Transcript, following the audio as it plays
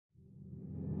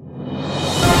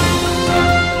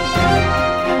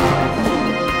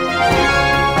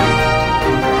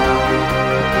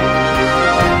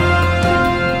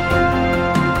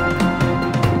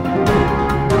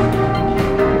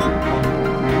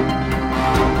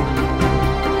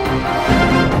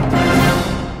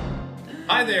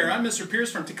I'm Mr.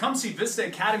 Pierce from Tecumseh Vista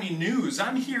Academy News.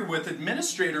 I'm here with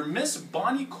Administrator Miss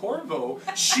Bonnie Corvo.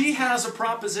 She has a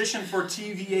proposition for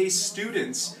TVA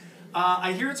students.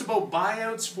 I hear it's about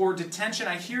buyouts for detention.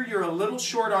 I hear you're a little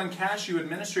short on cash, you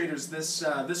administrators,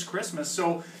 this Christmas.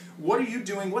 So what are you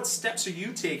doing? What steps are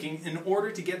you taking in order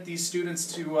to get these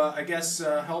students to,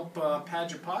 help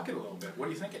pad your pocket a little bit? What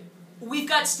are you thinking? We've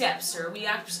got steps, sir. We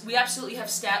absolutely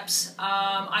have steps.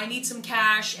 I need some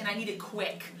cash, and I need it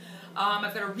quick.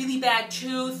 I've got a really bad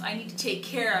tooth I need to take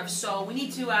care of, so we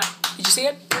need to, Did you see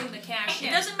it? bring the cash in.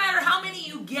 It doesn't matter how many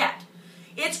you get.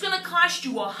 It's going to cost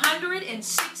you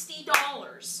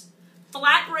 $160.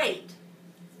 Flat rate.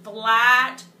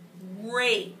 Flat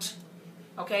rate.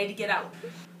 Okay, to get out.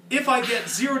 If I get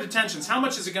 0 detentions, how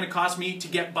much is it going to cost me to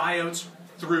get buyouts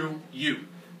through you?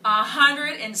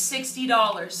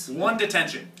 $160. 1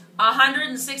 detention.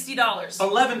 $160.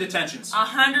 11 detentions.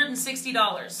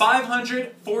 $160.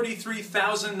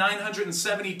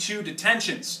 543,972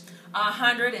 detentions.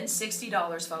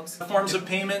 $160, folks. Forms of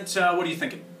payment, what are you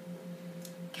thinking?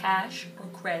 Cash or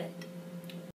credit?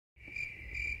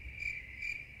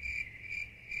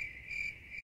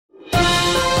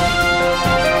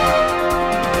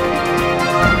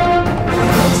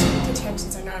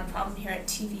 Detentions are not a problem here at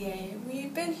TVA.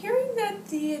 We've been hearing that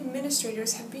the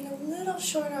administrators have been a little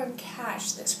short on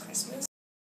cash this Christmas.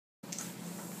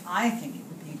 I think it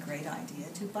would be a great idea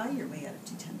to buy your way out of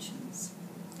detentions.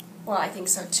 Well, I think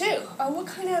so too. What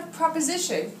kind of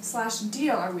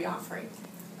proposition/deal are we offering?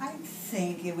 I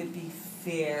think it would be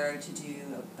fair to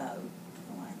do about,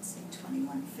 I'd say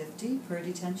 $21.50 per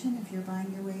detention if you're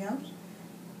buying your way out.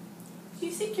 Do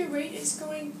you think your rate is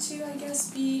going to,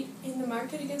 be in the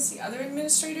market against the other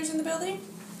administrators in the building?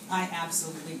 I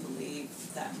absolutely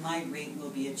believe that my rate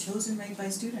will be a chosen rate by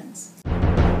students.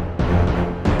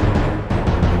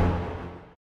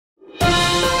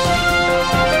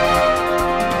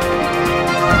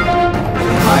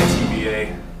 Hi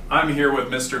TVA, I'm here with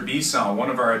Mr. Bisson, one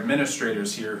of our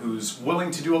administrators here, who's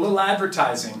willing to do a little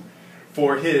advertising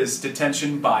for his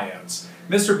detention buyouts.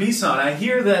 Mr. Bisson, I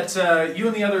hear that you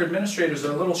and the other administrators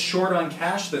are a little short on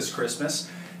cash this Christmas,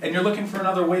 and you're looking for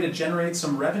another way to generate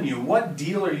some revenue. What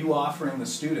deal are you offering the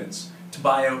students to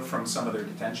buy out from some of their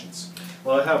detentions?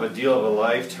 Well, I have a deal of a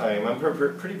lifetime. I'm a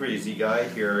pretty busy guy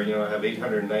here. I have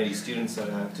 890 students that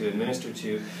I have to administer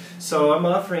to. So I'm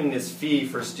offering this fee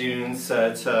for students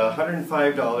at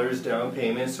 $105 down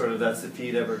payment. Sort of that's the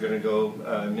fee that we're going to go,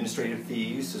 administrative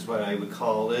fees is what I would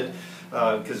call it.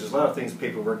 Because there's a lot of things,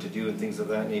 paperwork to do and things of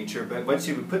that nature. But once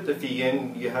you put the fee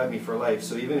in, you have me for life.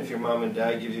 So even if your mom and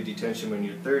dad give you detention when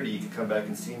you're 30, you can come back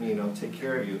and see me and I'll take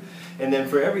care of you. And then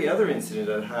for every other incident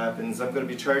that happens, I'm going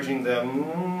to be charging them,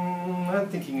 I'm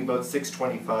thinking about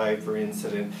 $6.25 per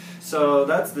incident. So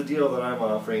that's the deal that I'm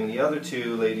offering. The other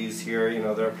two ladies here,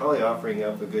 they're probably offering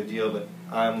up a good deal, but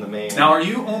I'm the man. Now, are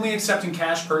you only accepting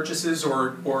cash purchases,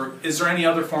 or is there any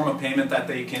other form of payment that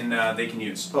they can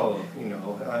use? Oh,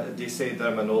 they say that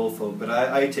I'm an old folk, but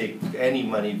I take any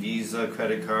money, Visa,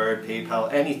 credit card,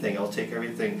 PayPal, anything. I'll take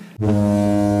everything.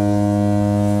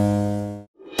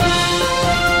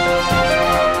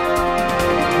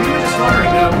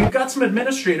 We've got some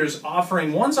administrators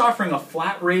offering, one's offering a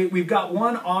flat rate, we've got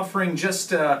one offering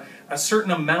just a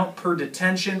certain amount per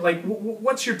detention. Like,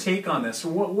 what's your take on this?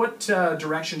 What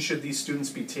direction should these students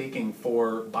be taking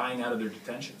for buying out of their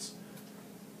detentions?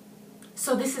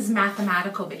 So this is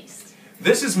mathematical based.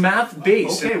 This is math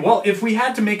based. Okay, well, if we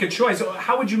had to make a choice,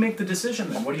 how would you make the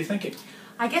decision then? What are you thinking?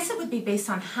 I guess it would be based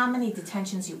on how many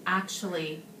detentions you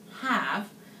actually have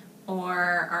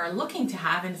or are looking to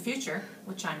have in the future,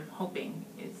 which I'm hoping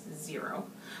is 0.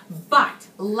 But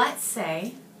let's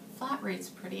say flat rate's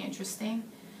pretty interesting.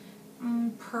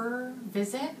 Per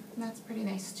visit, that's pretty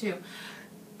nice too.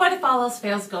 But if all else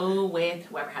fails, go with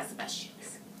whoever has the best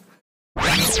shoes.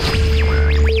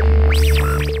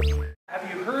 Have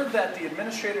you heard that the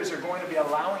administrators are going to be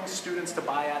allowing students to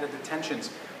buy out of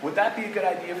detentions? Would that be a good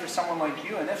idea for someone like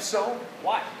you? And if so,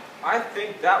 why? I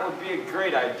think that would be a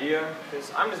great idea,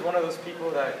 because I'm just one of those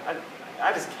people that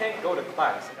I just can't go to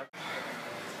class.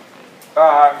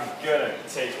 I'm gonna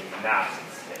take a nap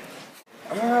instead.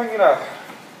 I'm gonna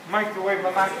microwave my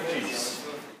mac and cheese.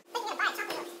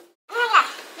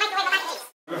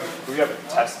 We have a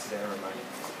test today, remember?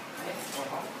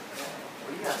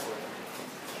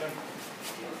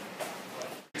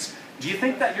 Do you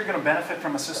think that you're going to benefit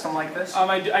from a system like this?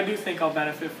 I do think I'll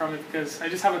benefit from it because I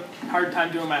just have a hard time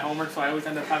doing my homework, so I always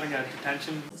end up having a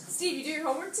detention. Steve, you do your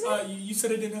homework today? You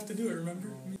said I didn't have to do it,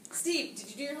 remember? Steve, did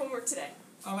you do your homework today?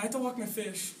 I had to walk my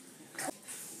fish.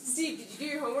 Steve, did you do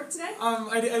your homework today?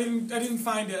 I didn't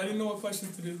find it. I didn't know what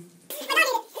questions to do.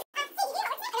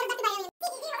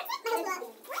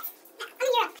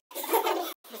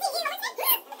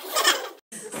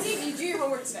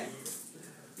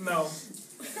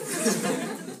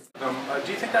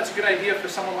 do you think that's a good idea for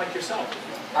someone like yourself?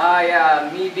 Yeah,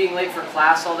 me being late for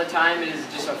class all the time is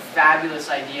just a fabulous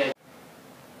idea.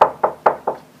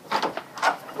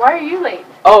 Why are you late?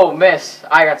 Oh, miss,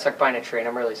 I got stuck behind a train.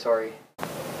 I'm really sorry.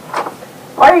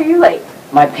 Why are you late?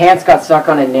 My pants got stuck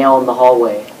on a nail in the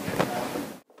hallway.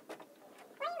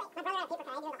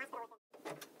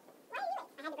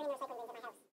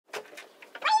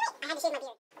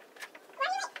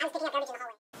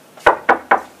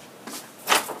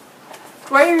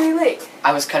 Why are you late?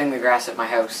 I was cutting the grass at my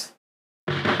house.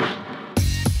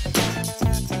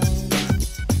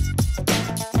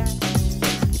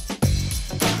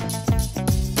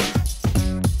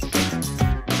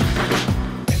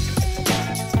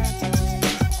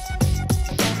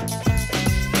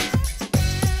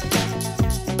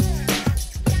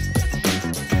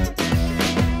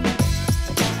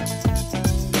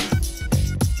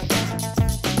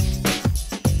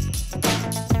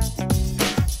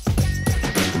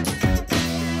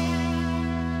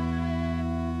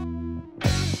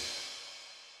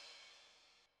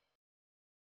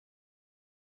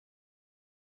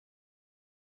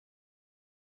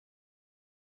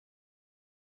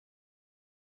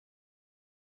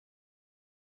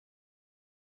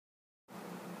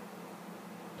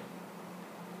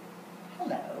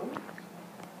 Hello.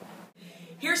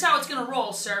 Here's how it's gonna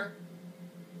roll, sir.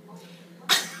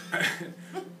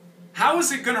 How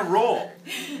is it going to roll,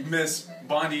 Miss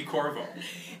Bonnie Corvo?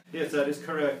 Yes, that is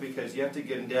correct, because you have to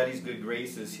get in Daddy's good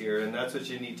graces here, and that's what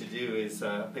you need to do is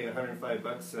pay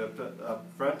 $105 up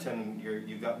front, and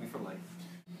you got me for life.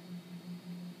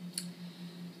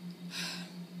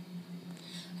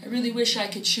 I really wish I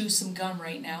could chew some gum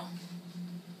right now.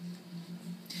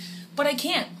 But I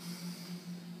can't.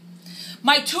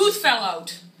 My tooth fell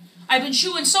out. I've been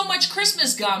chewing so much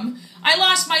Christmas gum, I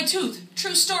lost my tooth.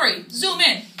 True story. Zoom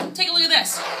in. Take a look at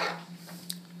this.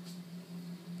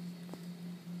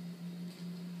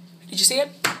 Did you see it?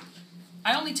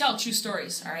 I only tell true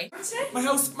stories, alright? My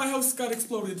house got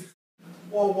exploded.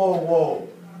 Whoa, whoa, whoa.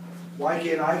 Why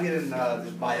can't I get in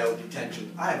this buyout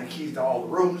detention? I have the keys to all the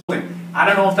rooms. I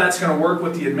don't know if that's going to work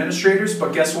with the administrators,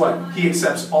 but guess what? He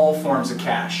accepts all forms of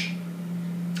cash.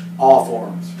 All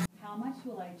forms. How much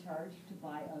will I charge to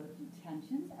buy out of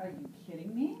detentions? Are you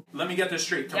kidding me? Let me get this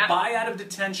straight. To Yep. buy out of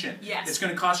detention, Yes. it's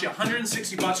going to cost you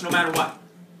 $160 no matter what.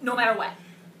 No matter what.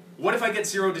 What if I get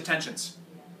 0 detentions?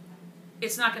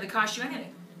 It's not going to cost you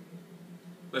anything.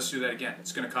 Let's do that again.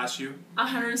 It's going to cost you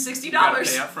 $160. You gotta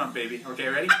pay up front, baby. Okay,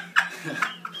 ready?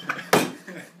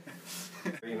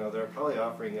 You know, they're probably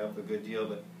offering up a good deal,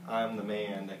 but I'm the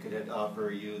man that could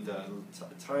offer you the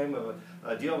time of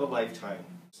a deal of a lifetime.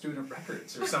 Student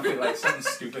records or something like something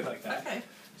stupid like that. Okay.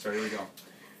 So here we go.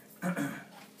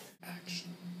 Action.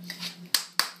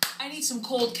 I need some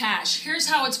cold cash. Here's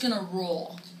how it's gonna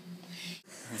roll.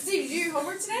 Steve, did you do your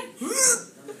homework today?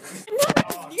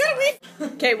 You gotta wait.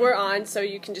 Okay, we're on, so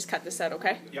you can just cut this out,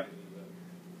 okay? Yep.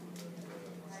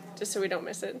 Just so we don't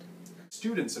miss it.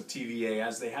 Students of TVA,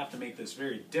 as they have to make this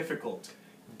very difficult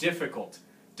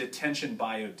detention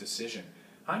buyout decision.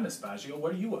 Hi, Miss Baggio.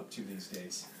 What are you up to these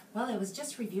days? Well, I was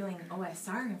just reviewing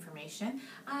OSR information.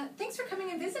 Thanks for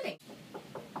coming and visiting.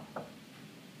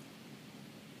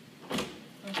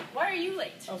 Why are you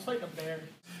late? I was fighting a bear.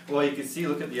 Well, you can see,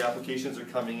 look at the applications are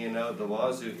coming in out of the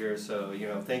wazoo here, so, you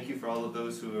know, thank you for all of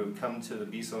those who have come to the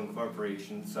BSO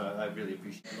corporations. I really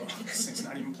appreciate it. This thing's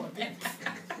not even plugged in.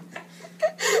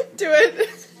 Do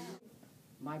it.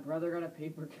 My brother got a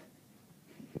paper.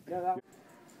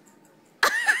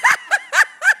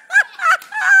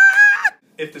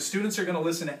 If the students are going to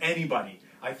listen to anybody,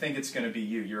 I think it's going to be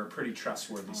you. You're a pretty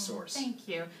trustworthy source. Thank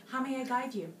you. How may I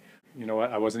guide you? You know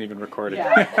what? I wasn't even recording.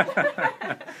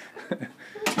 Yeah.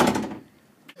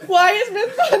 Why is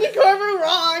Miss Bonnie Corver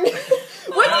wrong?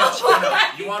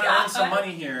 You want to earn some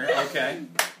money here, okay?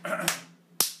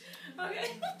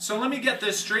 Okay. So let me get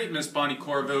this straight, Miss Bonnie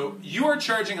Corvo. You are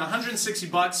charging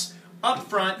 $160 up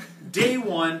front, day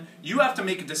one. You have to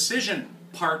make a decision,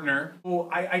 partner. Well,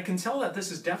 I can tell that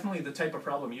this is definitely the type of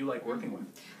problem you like working with.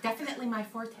 Definitely my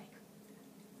forte.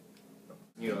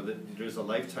 You know, there's a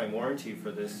lifetime warranty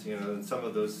for this, you know, and some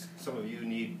of you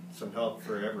need some help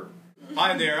forever.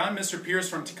 Hi there, I'm Mr. Pierce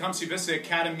from Tecumseh Vista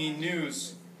Academy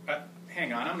News.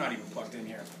 Hang on, I'm not even plugged in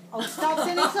here. Oh, stop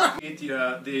saying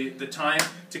it's The time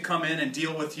to come in and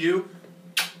deal with you.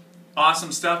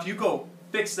 Awesome stuff. You go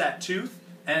fix that tooth,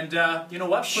 and you know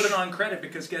what? Put it on credit,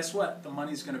 because guess what? The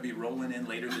money's going to be rolling in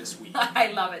later this week.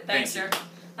 I love it. Thanks, sir.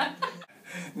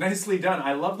 Nicely done.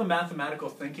 I love the mathematical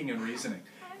thinking and reasoning.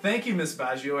 Thank you, Miss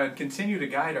Baggio, and continue to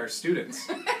guide our students.